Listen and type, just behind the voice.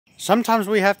Sometimes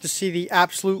we have to see the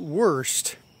absolute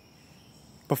worst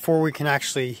before we can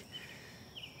actually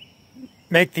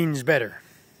make things better.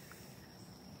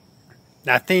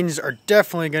 Now, things are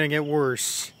definitely going to get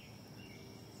worse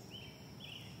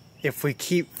if we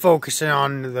keep focusing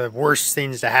on the worst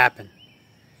things to happen.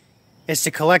 It's the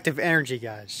collective energy,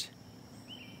 guys.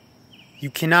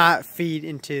 You cannot feed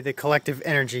into the collective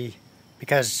energy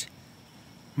because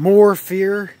more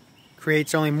fear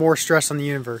creates only more stress on the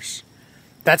universe.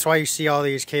 That's why you see all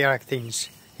these chaotic things,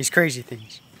 these crazy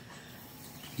things.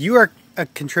 You are a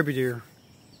contributor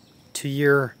to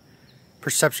your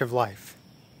perception of life.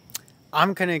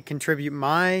 I'm going to contribute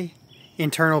my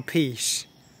internal peace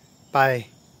by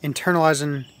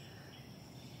internalizing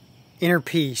inner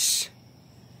peace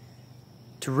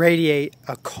to radiate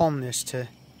a calmness to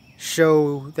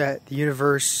show that the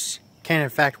universe can in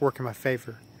fact work in my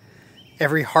favor.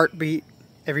 Every heartbeat,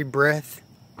 every breath,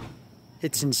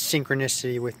 it's in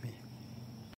synchronicity with me.